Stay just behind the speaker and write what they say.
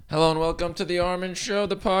Hello and welcome to the Armin Show,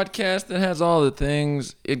 the podcast that has all the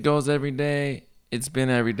things. It goes every day. It's been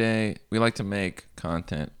every day. We like to make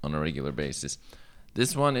content on a regular basis.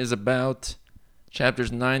 This one is about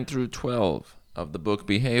chapters 9 through 12 of the book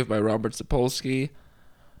Behave by Robert Sapolsky.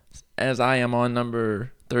 As I am on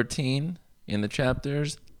number 13 in the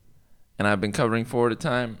chapters, and I've been covering 4 at a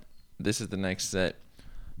time, this is the next set.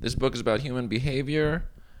 This book is about human behavior.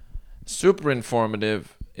 Super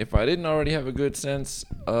informative. If I didn't already have a good sense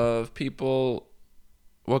of people,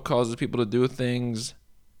 what causes people to do things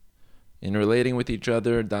in relating with each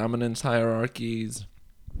other, dominance hierarchies,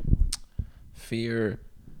 fear,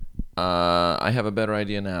 I have a better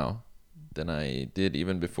idea now than I did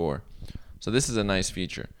even before. So this is a nice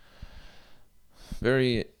feature.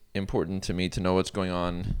 Very important to me to know what's going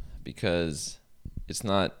on because it's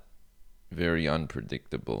not very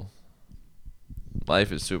unpredictable.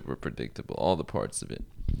 Life is super predictable, all the parts of it.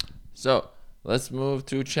 So, let's move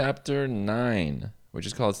to chapter 9, which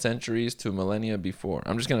is called Centuries to Millennia Before.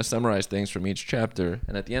 I'm just going to summarize things from each chapter,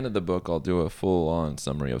 and at the end of the book, I'll do a full-on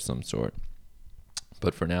summary of some sort.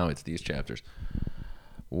 But for now, it's these chapters.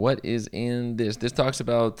 What is in this? This talks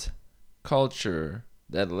about culture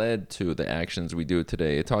that led to the actions we do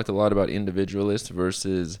today. It talked a lot about individualist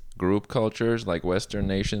versus group cultures, like Western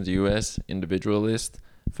nations, U.S., individualist,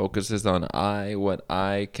 focuses on I, what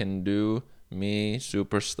I can do, me,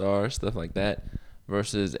 superstar, stuff like that,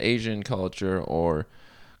 versus Asian culture or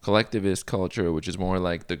collectivist culture, which is more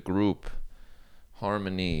like the group,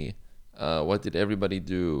 harmony, what did everybody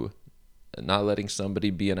do, not letting somebody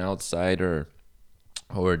be an outsider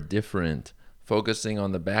or different, focusing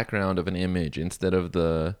on the background of an image instead of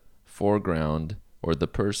the foreground or the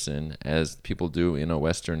person as people do in a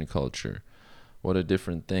Western culture. What a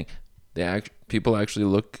different thing. People actually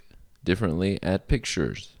look differently at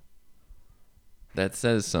pictures. That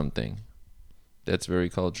says something. That's very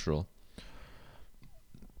cultural.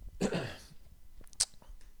 The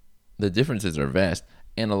differences are vast.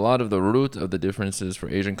 And a lot of the root of the differences for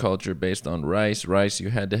Asian culture based on rice. Rice, you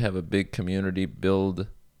had to have a big community build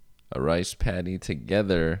a rice paddy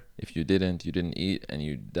together. If you didn't eat and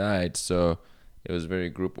you died. So it was very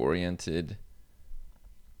group oriented.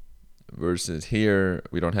 Versus here,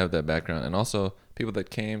 we don't have that background. And also, people that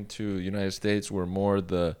came to the United States were more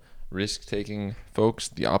the risk-taking folks,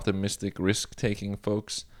 the optimistic risk-taking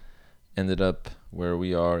folks. Ended up where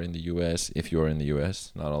we are in the U.S., if you're in the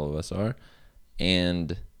U.S., not all of us are.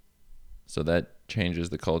 And so that changes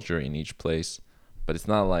the culture in each place. But it's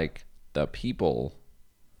not like the people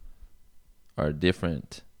are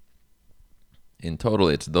different. In total,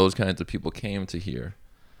 it's those kinds of people came to here,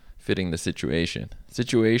 fitting the situation.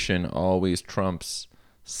 Situation always trumps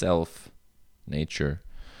self-nature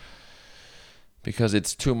because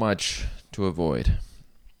it's too much to avoid.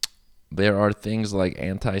 There are things like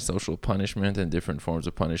anti-social punishment and different forms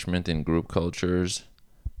of punishment in group cultures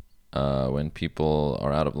when people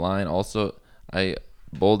are out of line. Also, I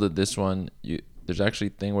bolded this one. There's actually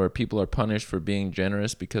a thing where people are punished for being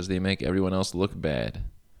generous because they make everyone else look bad.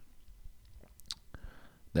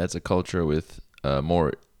 That's a culture with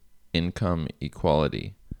more income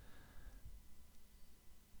equality.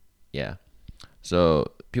 Yeah.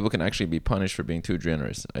 So people can actually be punished for being too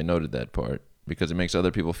generous. I noted that part because it makes other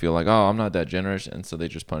people feel like, oh, I'm not that generous. And so they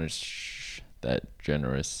just punish that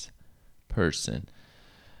generous person.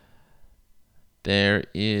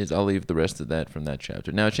 I'll leave the rest of that from that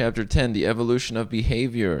chapter. Now, chapter 10, the evolution of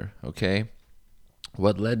behavior. Okay.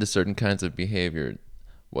 What led to certain kinds of behavior?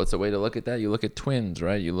 What's a way to look at that? You look at twins,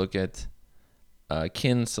 right? You look at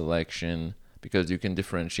kin selection because you can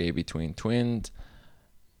differentiate between twins.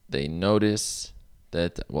 They notice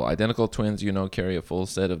that, identical twins, carry a full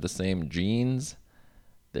set of the same genes.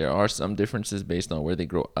 There are some differences based on where they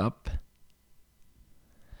grow up.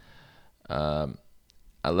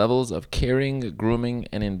 Levels of caring, grooming,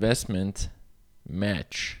 and investment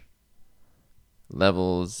match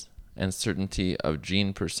levels and certainty of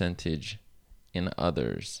gene percentage in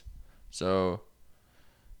others. So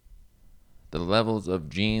the levels of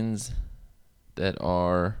genes that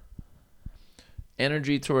are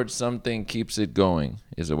energy towards something keeps it going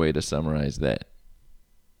is a way to summarize that.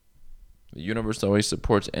 The universe always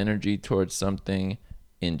supports energy towards something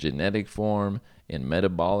in genetic form, in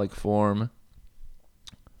metabolic form,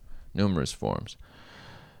 numerous forms.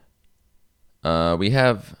 We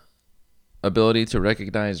have ability to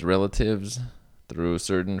recognize relatives through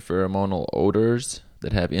certain pheromonal odors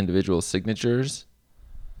that have individual signatures.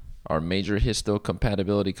 Our major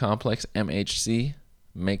histocompatibility complex, MHC,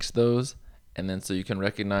 makes those. And then so you can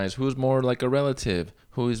recognize who's more like a relative,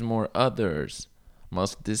 who is more others,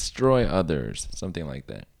 must destroy others, something like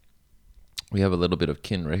that. We have a little bit of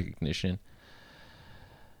kin recognition,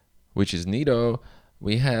 which is neato.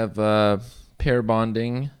 We have pair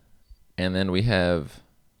bonding, and then we have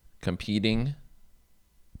competing.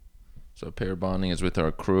 So pair bonding is with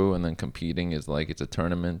our crew, and then competing is like it's a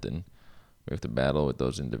tournament, and we have to battle with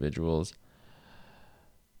those individuals.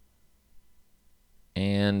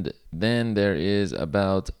 And then there is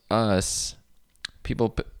about us.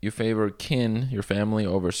 People, you favor kin, your family,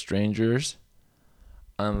 over strangers.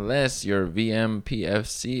 Unless your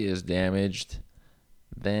VMPFC is damaged,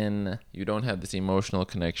 then you don't have this emotional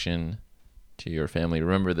connection to your family.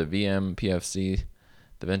 Remember, the VMPFC,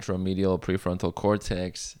 the ventromedial prefrontal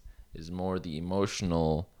cortex, is more the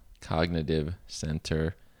emotional cognitive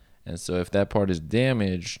center. And so if that part is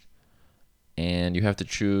damaged and you have to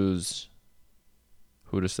choose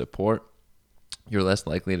who to support, you're less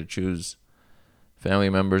likely to choose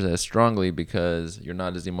family members as strongly because you're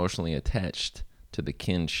not as emotionally attached to the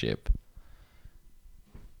kinship.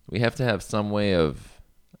 We have to have some way of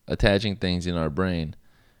attaching things in our brain,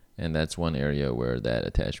 and that's one area where that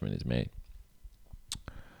attachment is made.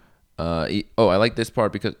 I like this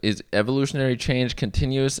part because is evolutionary change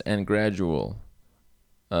continuous and gradual?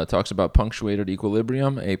 Talks about punctuated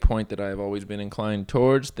equilibrium, a point that I've always been inclined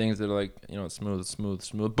towards. Things that are like,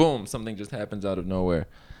 smooth, boom, something just happens out of nowhere.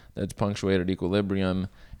 That's punctuated equilibrium,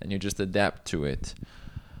 and you just adapt to it.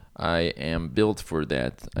 I am built for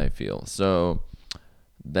that, I feel. So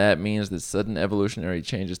that means that sudden evolutionary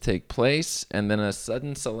changes take place, and then a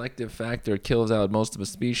sudden selective factor kills out most of a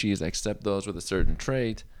species except those with a certain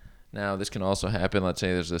trait. Now, this can also happen. Let's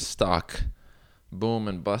say there's a stock boom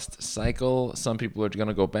and bust cycle. Some people are going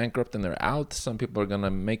to go bankrupt and they're out. Some people are going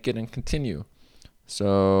to make it and continue.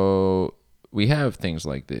 So we have things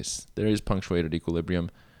like this. There is punctuated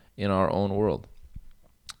equilibrium in our own world.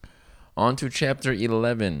 On to chapter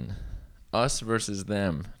 11, us versus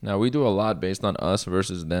them. Now, we do a lot based on us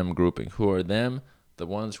versus them grouping. Who are them? The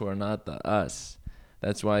ones who are not the us.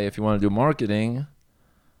 That's why if you want to do marketing,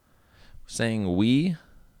 saying we,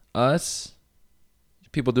 us,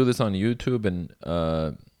 people do this on YouTube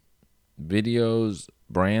and videos,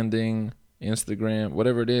 branding, Instagram,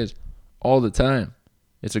 whatever it is, all the time.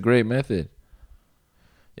 It's a great method.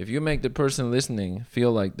 If you make the person listening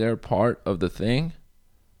feel like they're part of the thing,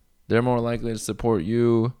 they're more likely to support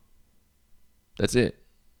you. That's it.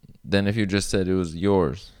 Than if you just said it was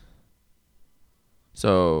yours.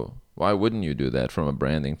 So why wouldn't you do that from a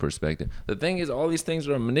branding perspective? The thing is, all these things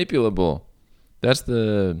are manipulable. That's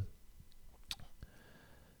the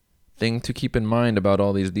thing to keep in mind about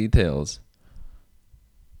all these details.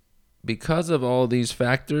 Because of all these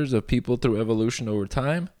factors of people through evolution over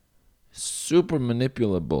time, super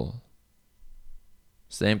manipulable.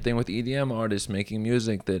 Same thing with EDM artists making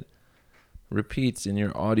music that repeats in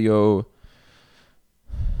your audio.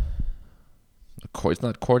 It's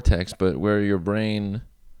not cortex, but where your brain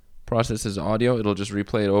processes audio, it'll just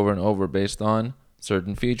replay it over and over based on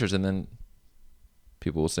certain features, and then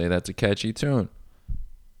people will say that's a catchy tune.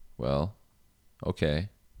 Well, okay.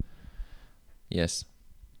 Yes.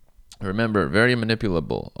 Remember, very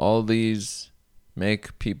manipulable. All these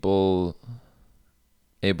make people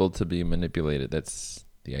able to be manipulated. That's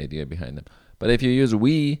the idea behind them. But if you use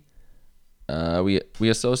we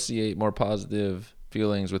associate more positive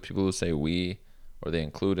feelings with people who say we, or they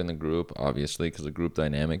include in the group, obviously, because of group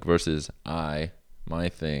dynamic, versus I, my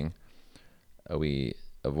thing. We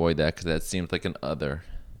avoid that because that seems like an other.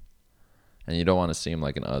 And you don't want to seem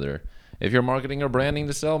like an other if you're marketing or branding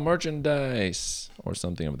to sell merchandise or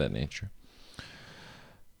something of that nature.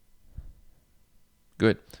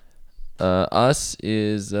 Good. Us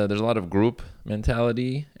is, there's a lot of group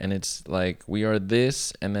mentality, and it's like we are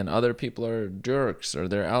this, and then other people are jerks, or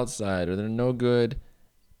they're outside, or they're no good.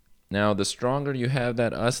 Now, the stronger you have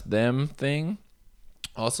that us-them thing,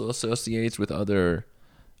 also associates with other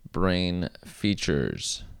brain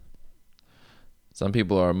features. Some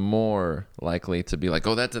people are more likely to be like,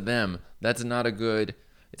 oh, that's a them. That's not a good.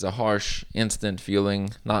 It's a harsh, instant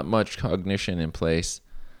feeling. Not much cognition in place.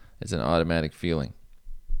 It's an automatic feeling.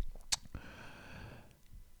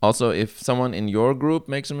 Also, if someone in your group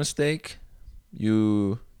makes a mistake,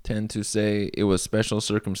 you tend to say it was special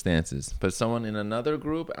circumstances. But someone in another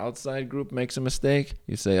group, outside group, makes a mistake,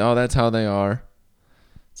 you say, oh, that's how they are.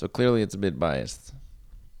 So clearly it's a bit biased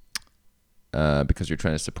because you're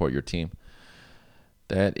trying to support your team.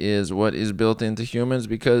 That is what is built into humans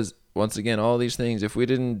because, once again, all these things, if we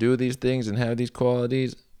didn't do these things and have these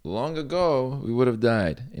qualities, long ago, we would have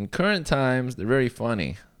died. In current times, they're very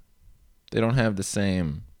funny. They don't have the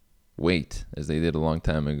same weight as they did a long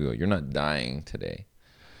time ago. You're not dying today.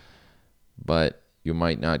 But you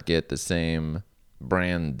might not get the same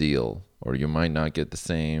brand deal or you might not get the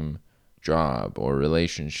same job or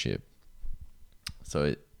relationship.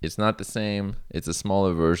 So it's not the same. It's a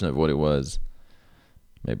smaller version of what it was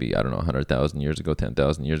maybe, I don't know, 100,000 years ago,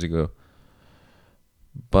 10,000 years ago.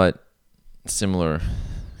 But similar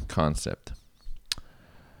concept.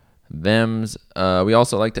 Thems. We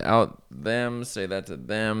also like to out them, say that to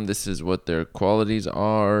them. This is what their qualities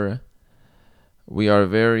are. We are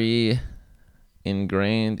very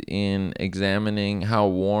ingrained in examining how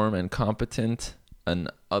warm and competent an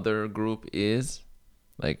other group is.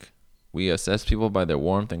 Like, we assess people by their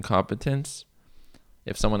warmth and competence.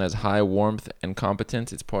 If someone has high warmth and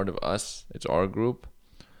competence, it's part of us. It's our group.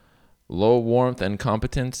 Low warmth and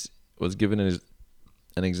competence was given as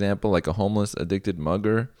an example, like a homeless, addicted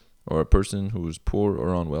mugger, or a person who's poor or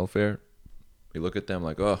on welfare. We look at them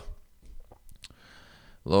like, oh,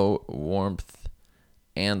 low warmth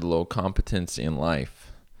and low competence in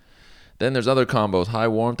life. Then there's other combos. High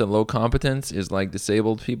warmth and low competence is like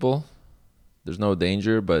disabled people. There's no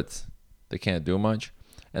danger, but they can't do much.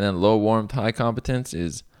 And then low warmth, high competence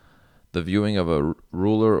is the viewing of a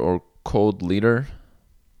ruler or cold leader.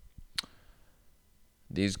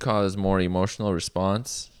 These cause more emotional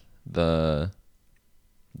response. The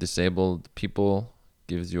disabled people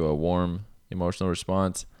gives you a warm emotional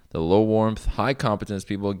response. The low warmth, high competence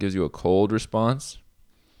people gives you a cold response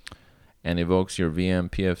and evokes your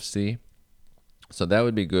VMPFC. So that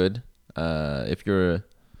would be good. If you're a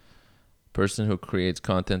person who creates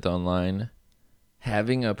content online,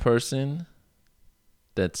 having a person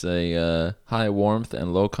that's a high warmth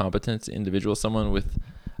and low competence individual, someone with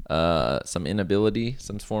some inability,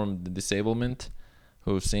 some form of disablement,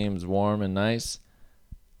 who seems warm and nice,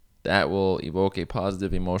 that will evoke a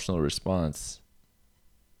positive emotional response.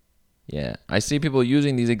 Yeah, I see people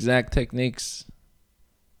using these exact techniques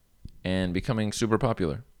and becoming super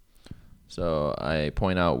popular. So I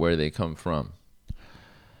point out where they come from.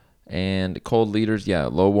 And cold leaders, yeah,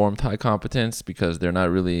 low warmth, high competence, because they're not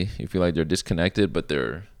really, you feel like they're disconnected, but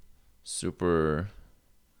they're super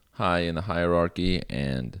high in the hierarchy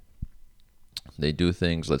and they do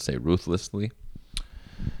things, let's say, ruthlessly.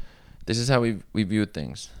 This is how we view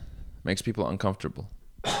things. Makes people uncomfortable.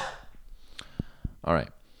 All right.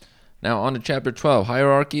 Now on to chapter 12,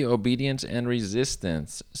 hierarchy, obedience, and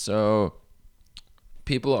resistance. So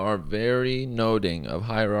people are very noting of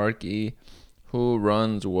hierarchy, who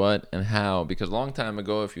runs what and how, because a long time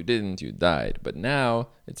ago, if you didn't, you died. But now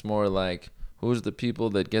it's more like, who's the people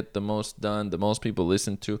that get the most done, the most people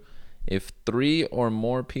listen to. If 3 or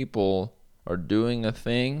more people are doing a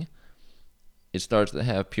thing, it starts to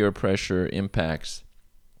have peer pressure impacts.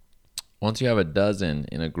 Once you have a dozen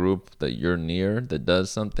in a group that you're near that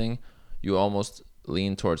does something, you almost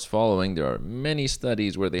lean towards following. There are many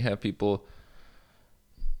studies where they have people,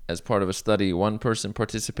 as part of a study, one person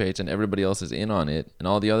participates and everybody else is in on it, and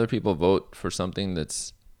all the other people vote for something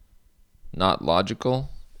that's not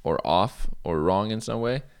logical or off or wrong in some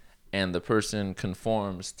way, and the person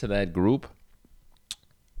conforms to that group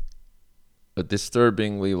a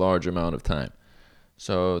disturbingly large amount of time.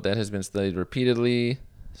 So that has been studied repeatedly.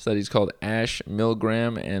 Studies called Ash,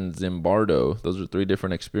 Milgram, and Zimbardo. Those are 3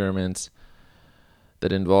 different experiments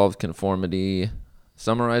that involved conformity.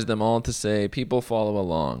 Summarize them all to say people follow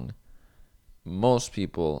along. Most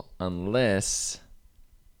people, unless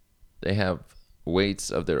they have weights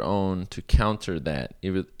of their own to counter that.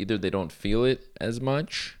 Either they don't feel it as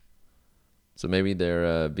much, so maybe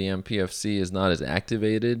their BMPFC is not as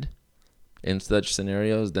activated in such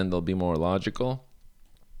scenarios, then they'll be more logical.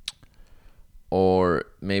 Or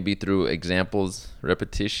maybe through examples,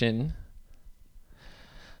 repetition.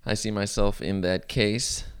 I see myself in that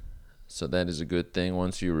case. So that is a good thing.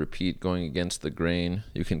 Once you repeat going against the grain,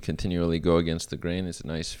 you can continually go against the grain. It's a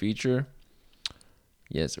nice feature.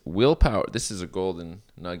 Yes, willpower. This is a golden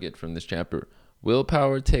nugget from this chapter.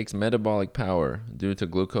 Willpower takes metabolic power due to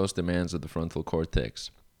glucose demands of the frontal cortex.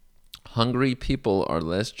 Hungry people are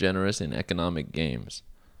less generous in economic games.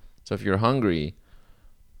 So if you're hungry,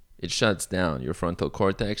 it shuts down your frontal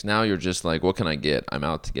cortex. Now you're just like, what can I get? I'm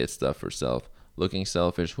out to get stuff for self. Looking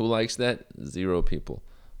selfish. Who likes that? 0 people.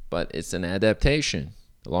 But it's an adaptation.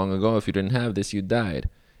 Long ago, if you didn't have this, you died.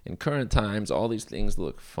 In current times, all these things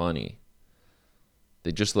look funny.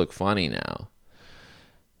 They just look funny now.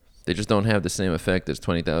 They just don't have the same effect as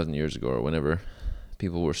 20,000 years ago or whenever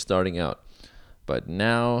people were starting out. But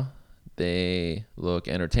now they look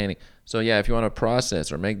entertaining. So yeah, if you want to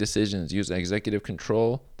process or make decisions, use executive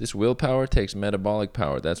control, this willpower takes metabolic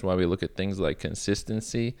power. That's why we look at things like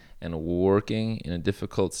consistency and working in a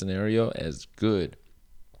difficult scenario as good,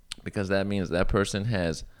 because that means that person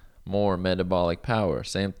has more metabolic power.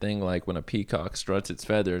 Same thing like when a peacock struts its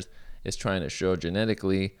feathers is trying to show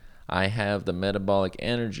genetically, I have the metabolic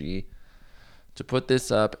energy to put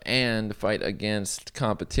this up and fight against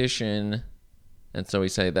competition. And so we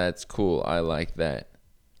say, that's cool, I like that.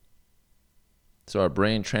 So our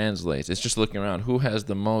brain translates. It's just looking around. Who has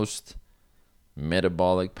the most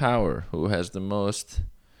metabolic power? Who has the most...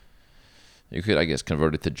 You could, I guess,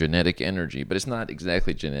 convert it to genetic energy, but it's not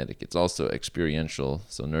exactly genetic. It's also experiential.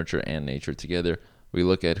 So nurture and nature together. We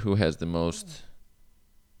look at who has the most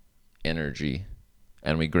energy,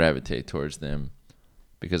 and we gravitate towards them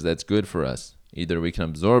because that's good for us. Either we can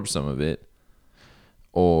absorb some of it,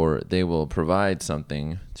 or they will provide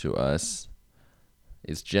something to us.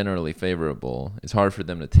 It's generally favorable. It's hard for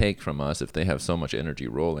them to take from us if they have so much energy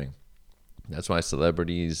rolling. That's why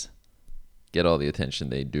celebrities get all the attention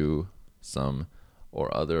they do, some,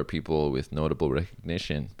 or other people with notable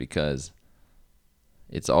recognition, because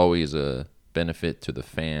it's always a benefit to the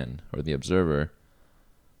fan or the observer,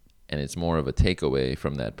 and it's more of a takeaway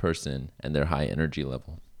from that person and their high energy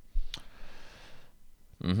level.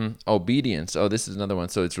 Obedience. Oh, this is another one.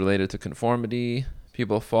 So it's related to conformity.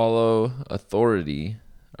 People follow authority,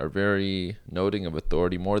 are very noting of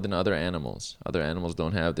authority more than other animals. Other animals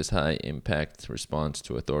don't have this high impact response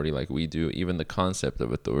to authority like we do. Even the concept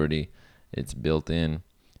of authority, it's built in.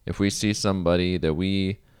 If we see somebody that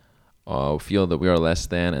we feel that we are less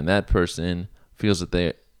than, and that person feels that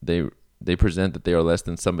they present that they are less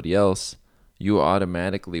than somebody else, you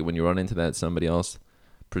automatically, when you run into that somebody else,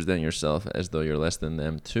 present yourself as though you're less than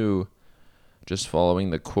them too, just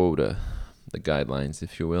following the quota, the guidelines,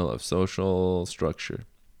 if you will, of social structure.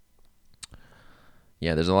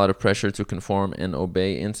 Yeah, there's a lot of pressure to conform and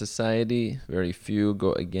obey in society. Very few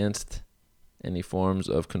go against any forms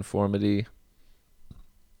of conformity,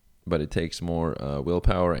 but it takes more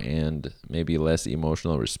willpower and maybe less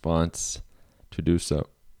emotional response to do so.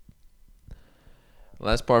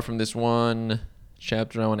 Last part from this one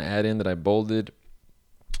chapter I want to add in that I bolded.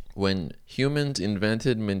 When humans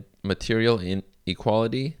invented material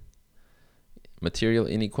inequality,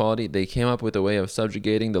 they came up with a way of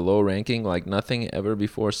subjugating the low ranking like nothing ever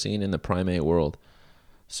before seen in the primate world.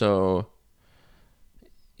 So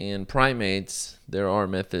in primates, there are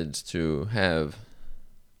methods to have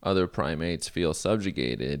other primates feel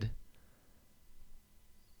subjugated.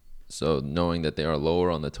 So knowing that they are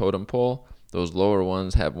lower on the totem pole, those lower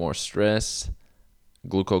ones have more stress,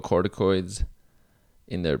 glucocorticoids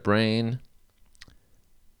in their brain,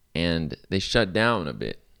 and they shut down a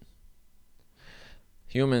bit.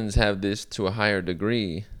 Humans have this to a higher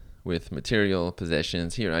degree with material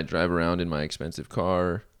possessions. Here, I drive around in my expensive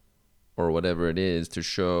car or whatever it is to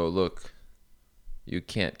show, look, you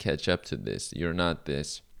can't catch up to this. You're not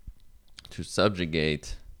this. To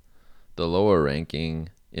subjugate the lower ranking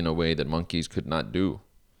in a way that monkeys could not do.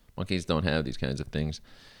 Monkeys don't have these kinds of things.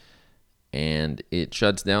 And it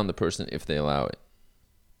shuts down the person if they allow it,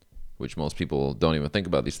 which most people don't even think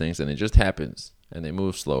about these things, and it just happens, and they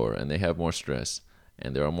move slower, and they have more stress,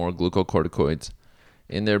 and there are more glucocorticoids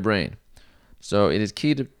in their brain. So it is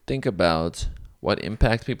key to think about what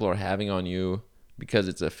impact people are having on you, because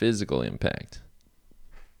it's a physical impact.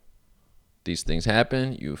 These things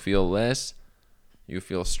happen, you feel less, you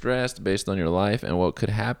feel stressed based on your life, and what could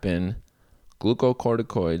happen,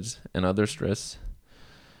 glucocorticoids and other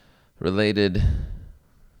stress-related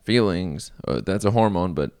feelings, that's a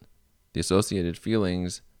hormone, but the associated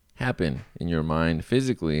feelings happen in your mind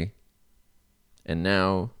physically, and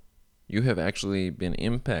now you have actually been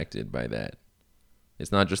impacted by that.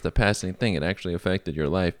 It's not just a passing thing, it actually affected your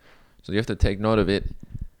life. So you have to take note of it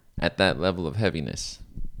at that level of heaviness.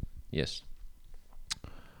 Yes.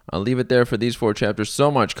 I'll leave it there for these 4 chapters.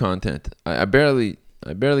 So much content. I barely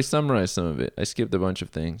summarized some of it. I skipped a bunch of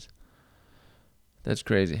things. That's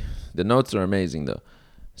crazy. The notes are amazing though.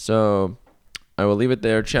 So I will leave it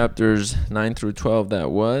there. Chapters 9 through 12, that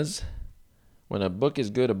was. When a book is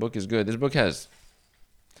good, a book is good. This book has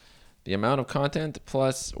the amount of content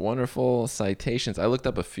plus wonderful citations. I looked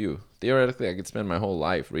up a few. Theoretically, I could spend my whole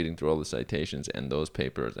life reading through all the citations and those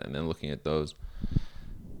papers and then looking at those.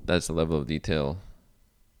 That's the level of detail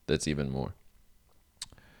that's even more.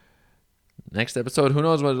 Next episode, who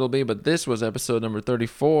knows what it'll be, but this was episode number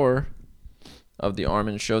 34 of The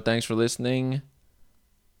Armin Show. Thanks for listening,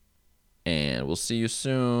 and we'll see you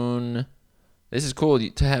soon. This is cool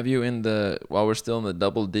to have you while we're still in the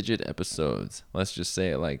double-digit episodes. Let's just say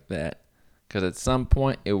it like that. Because at some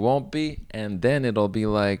point, it won't be, and then it'll be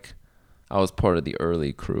like I was part of the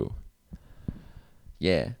early crew.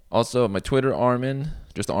 Yeah. Also, my Twitter, Armin,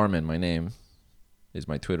 just Armin, my name, is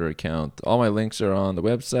my Twitter account. All my links are on the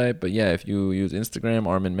website, but yeah, if you use Instagram,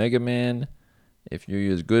 Armin Megaman. If you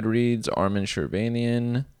use Goodreads, Armin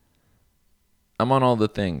Shervanian. I'm on all the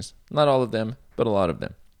things. Not all of them, but a lot of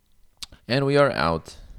them. And we are out